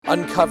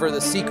uncover the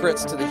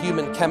secrets to the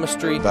human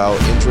chemistry, about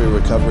injury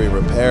recovery and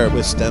repair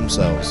with stem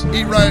cells.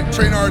 Eat right,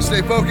 train hard,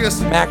 stay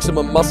focused.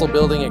 Maximum muscle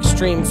building,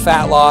 extreme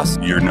fat loss.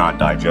 You're not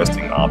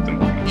digesting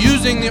optimally.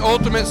 Using the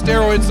ultimate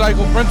steroid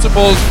cycle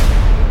principles.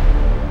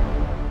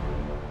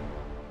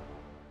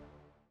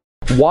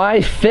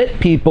 Why fit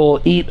people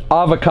eat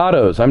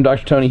avocados. I'm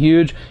Dr. Tony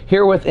Huge,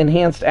 here with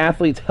Enhanced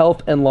Athletes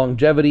Health and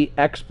Longevity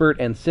expert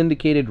and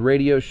syndicated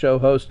radio show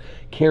host,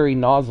 Carrie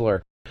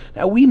Nosler.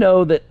 Now, we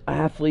know that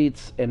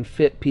athletes and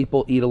fit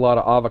people eat a lot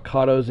of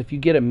avocados. If you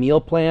get a meal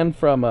plan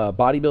from a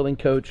bodybuilding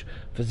coach,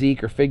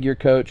 physique or figure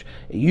coach,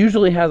 it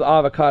usually has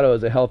avocado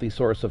as a healthy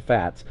source of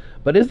fats.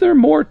 But is there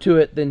more to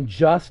it than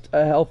just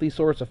a healthy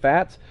source of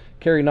fats?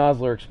 Carrie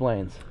Nosler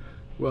explains.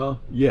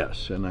 Well,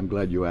 yes, and I'm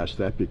glad you asked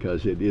that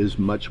because it is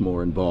much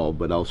more involved.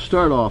 But I'll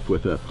start off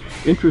with an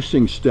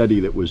interesting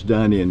study that was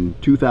done in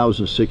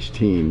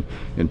 2016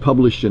 and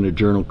published in a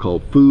journal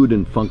called Food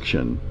and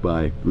Function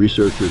by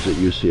researchers at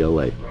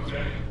UCLA.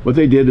 What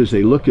they did is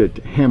they looked at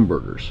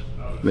hamburgers.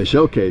 They say,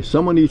 okay,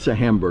 someone eats a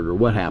hamburger,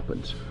 what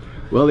happens?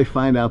 Well, they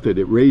find out that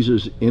it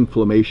raises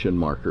inflammation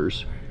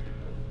markers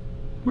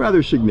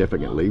rather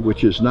significantly,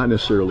 which is not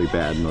necessarily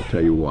bad, and I'll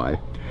tell you why.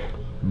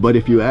 But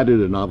if you added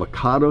an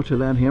avocado to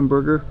that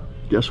hamburger,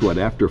 guess what?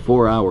 After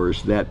 4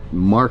 hours, that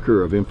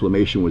marker of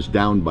inflammation was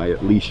down by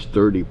at least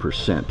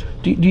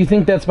 30%. Do you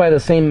think that's by the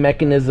same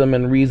mechanism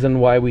and reason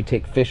why we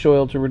take fish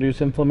oil to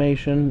reduce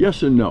inflammation?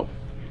 Yes and no.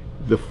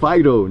 The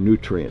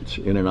phytonutrients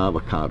in an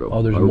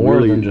avocado there's are more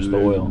really, than just the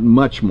oil.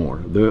 Much more.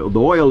 The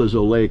oil is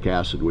oleic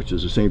acid, which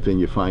is the same thing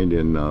you find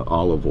in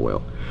olive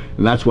oil.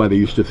 And that's why they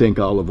used to think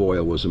olive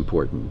oil was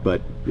important.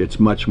 But it's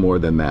much more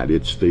than that.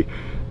 It's the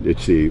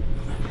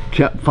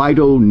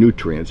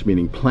phytonutrients,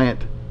 meaning plant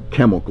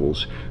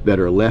chemicals that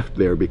are left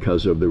there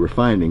because of the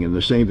refining, and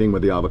the same thing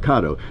with the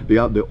avocado.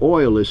 The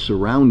oil is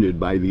surrounded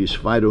by these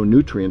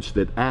phytonutrients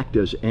that act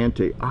as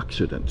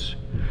antioxidants,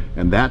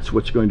 and that's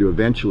what's going to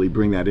eventually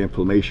bring that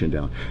inflammation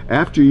down.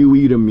 After you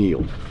eat a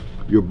meal,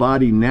 your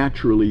body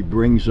naturally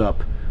brings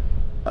up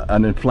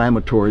an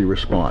inflammatory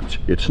response.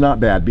 It's not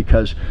bad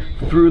because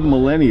through the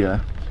millennia,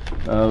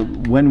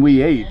 when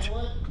we ate,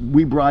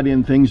 we brought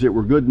in things that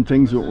were good and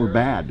things that were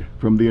bad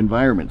from the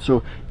environment.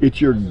 So it's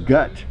your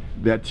gut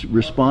that's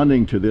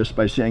responding to this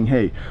by saying,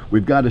 hey,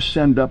 we've got to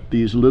send up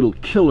these little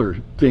killer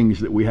things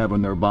that we have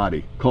in our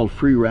body called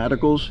free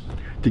radicals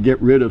to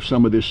get rid of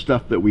some of this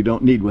stuff that we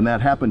don't need. When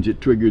that happens, it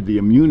triggered the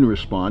immune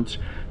response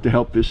to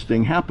help this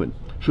thing happen.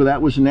 So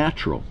that was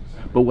natural.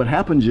 But what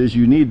happens is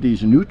you need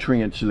these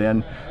nutrients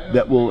then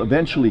that will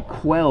eventually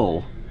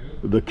quell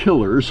the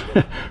killers,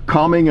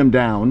 calming them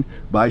down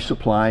by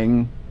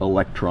supplying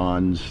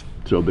electrons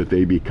so that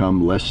they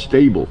become less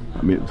stable.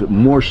 I mean,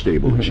 more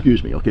stable,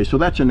 excuse me. Okay, so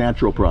that's a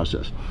natural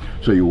process.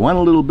 So you want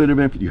a little bit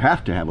of, you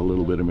have to have a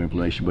little bit of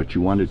inflammation, but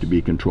you want it to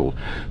be controlled.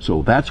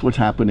 So that's what's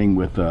happening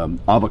with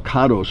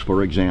avocados,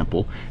 for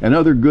example, and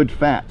other good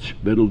fats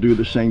that'll do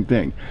the same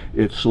thing.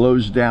 It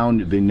slows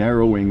down the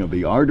narrowing of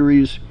the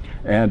arteries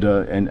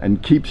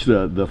and keeps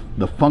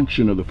the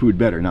function of the food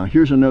better. Now,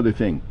 here's another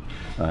thing.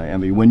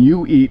 Emily, when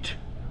you eat,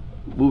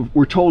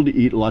 we're told to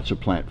eat lots of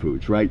plant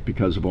foods, right?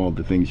 Because of all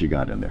the things you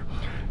got in there.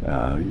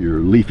 Your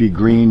leafy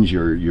greens,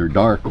 your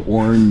dark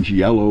orange,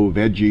 yellow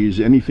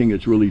veggies, anything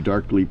that's really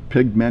darkly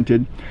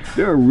pigmented.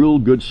 They're a real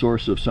good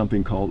source of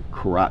something called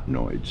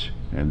carotenoids.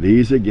 And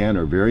these, again,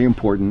 are very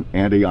important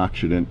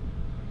antioxidant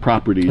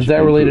properties. Is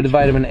that related to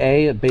vitamin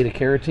A, beta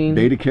carotene?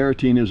 Beta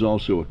carotene is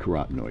also a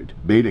carotenoid.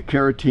 Beta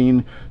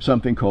carotene,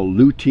 something called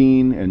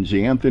lutein and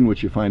zeaxanthin,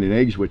 which you find in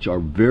eggs, which are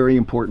very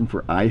important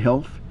for eye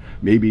health,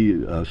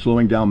 maybe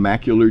slowing down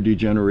macular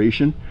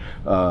degeneration.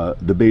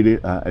 The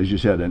beta, as you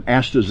said, an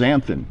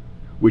astaxanthin,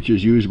 which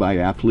is used by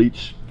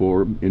athletes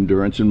for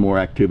endurance and more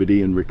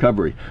activity and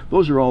recovery.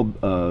 Those are all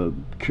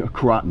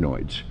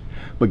carotenoids.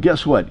 But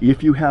guess what?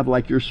 If you have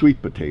like your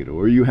sweet potato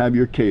or you have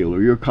your kale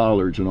or your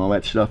collards and all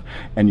that stuff,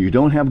 and you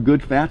don't have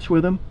good fats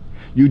with them,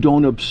 you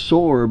don't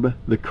absorb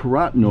the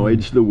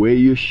carotenoids the way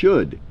you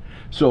should.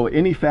 So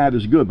any fat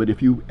is good, but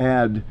if you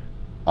add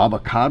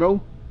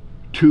avocado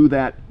to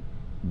that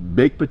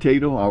baked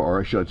potato, or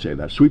I should say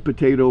that sweet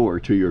potato, or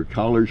to your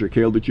collards or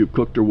kale that you've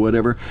cooked or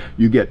whatever,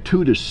 you get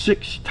 2 to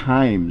 6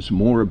 times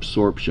more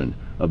absorption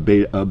of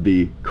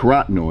the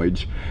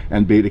carotenoids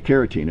and beta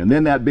carotene. And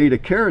then that beta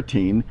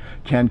carotene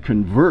can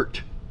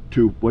convert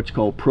to what's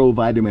called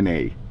provitamin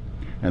A.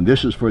 And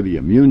this is for the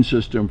immune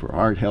system, for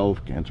heart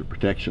health, cancer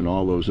protection,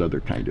 all those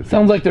other kind of things.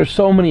 Sounds like there's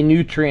so many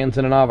nutrients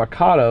in an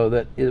avocado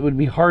that it would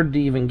be hard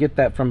to even get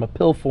that from a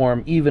pill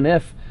form, even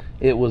if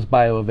it was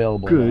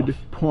bioavailable. Good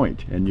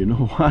point. And you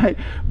know why?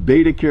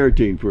 Beta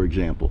carotene, for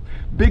example.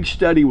 Big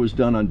study was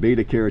done on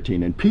beta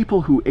carotene, and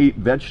people who ate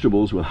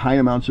vegetables with high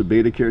amounts of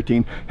beta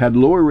carotene had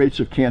lower rates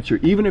of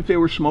cancer, even if they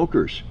were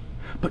smokers.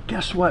 But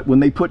guess what? When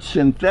they put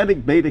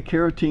synthetic beta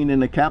carotene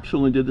in a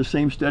capsule and did the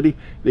same study,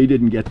 they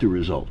didn't get the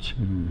results.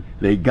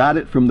 They got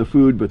it from the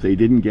food, but they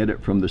didn't get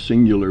it from the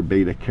singular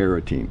beta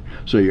carotene.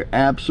 So you're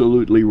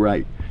absolutely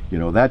right. You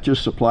know, that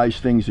just supplies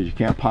things that you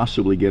can't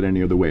possibly get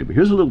any other way. But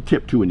here's a little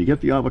tip too. When you get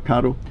the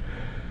avocado,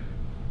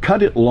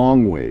 cut it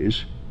long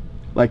ways,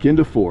 like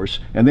into fourths,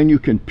 and then you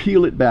can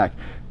peel it back.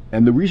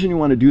 And the reason you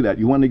want to do that,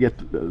 you want to get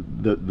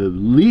the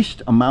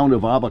least amount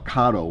of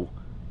avocado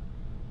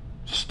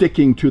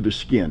sticking to the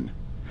skin,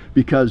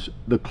 because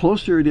the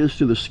closer it is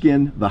to the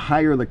skin, the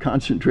higher the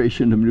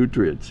concentration of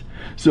nutrients.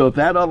 So if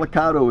that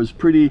avocado is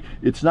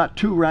it's not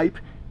too ripe,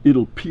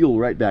 it'll peel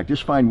right back.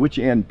 Just find which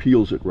end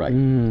peels it right,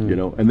 you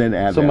know, and then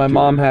add So that my to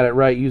mom it. had it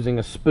right, using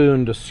a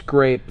spoon to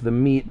scrape the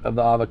meat of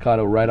the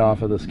avocado right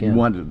off of the skin. You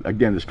want it,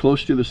 again, as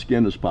close to the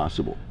skin as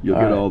possible. You'll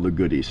get all the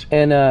goodies.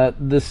 And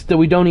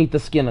we don't eat the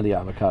skin of the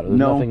avocado. There's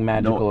nothing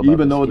magical about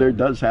even the though skin. there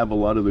does have a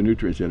lot of the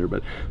nutrients in there.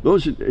 But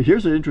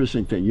here's an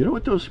interesting thing. You know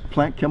what those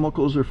plant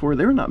chemicals are for?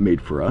 They're not made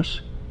for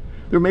us.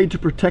 They're made to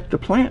protect the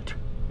plant.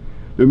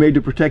 They're made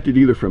to protect it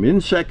either from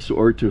insects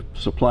or to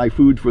supply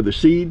food for the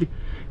seed.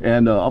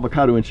 And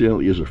avocado,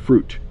 incidentally, is a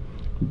fruit,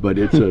 but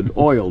it's an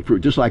oiled fruit,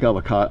 just like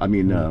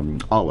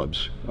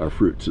olives are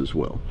fruits as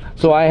well.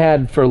 So I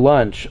had for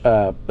lunch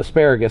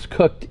asparagus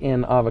cooked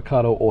in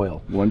avocado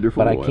oil.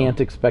 Wonderful But I oil. can't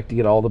expect to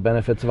get all the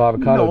benefits of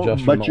avocado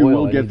just from but the you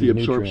oil. will I get need the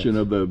these absorption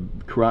nutrients.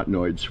 of the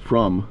carotenoids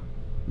from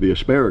the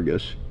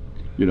asparagus,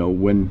 you know,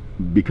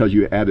 because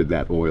you added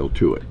that oil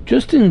to it.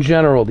 Just in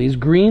general, these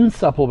green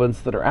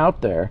supplements that are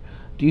out there,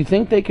 do you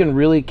think they can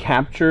really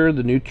capture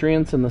the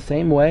nutrients in the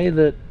same way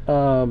that They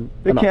can,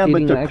 but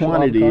eating the an actual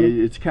quantity,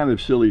 avocado? it's kind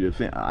of silly to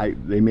think.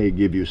 They may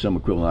give you some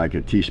equivalent, like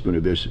a teaspoon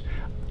of this.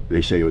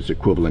 They say it's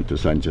equivalent to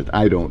such and such.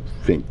 I don't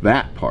think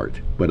that part,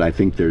 but I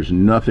think there's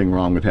nothing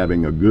wrong with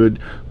having a good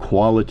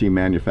quality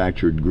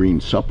manufactured green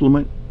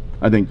supplement.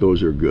 I think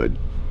those are good.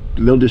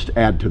 They'll just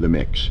add to the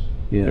mix.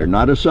 Yeah. They're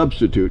not a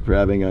substitute for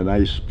having a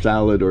nice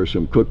salad or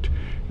some cooked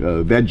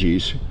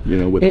veggies, you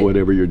know, with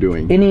whatever you're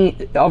doing.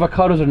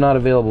 Avocados are not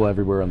available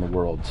everywhere in the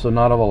world, so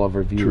not all of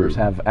our viewers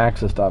True. have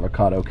access to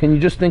avocado. Can you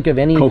just think of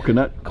any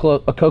Coconut.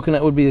 A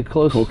coconut would be the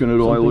close.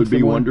 Coconut oil something would be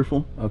similar?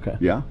 wonderful. Okay.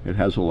 Yeah, it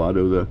has a lot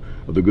of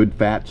the good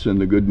fats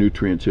and the good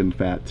nutrients in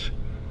fats.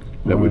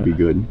 That would be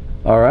good.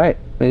 All right.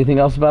 Anything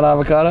else about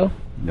avocado?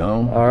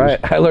 No. All right.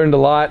 I learned a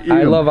lot.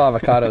 I Yeah. love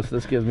avocados.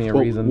 This gives me a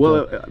reason.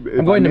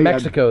 I'm going to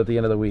Mexico at the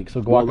end of the week, so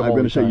guacamole. Well, I'm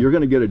going to say time. you're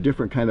going to get a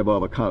different kind of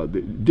avocado.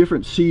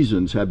 Different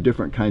seasons have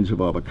different kinds of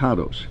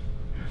avocados,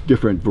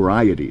 different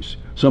varieties.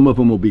 Some of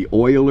them will be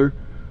oilier.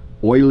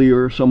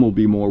 Some will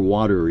be more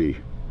watery.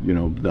 You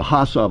know, the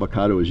Hass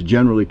avocado is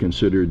generally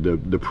considered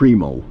the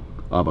primo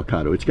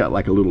avocado. It's got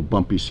like a little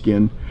bumpy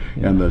skin,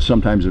 and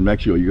sometimes in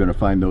Mexico you're going to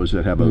find those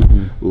that have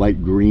a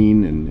light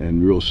green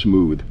and real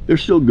smooth. They're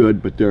still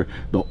good, but they're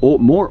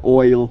more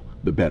oil,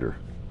 the better.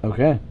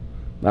 Okay.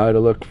 Now to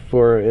look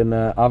for in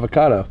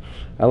avocado.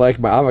 I like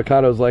my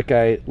avocados like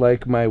I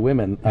like my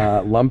women,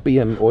 lumpy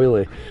and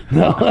oily.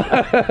 No.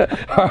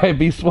 All right,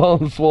 be swell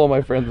and swole,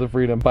 my friends of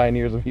freedom,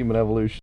 pioneers of human evolution.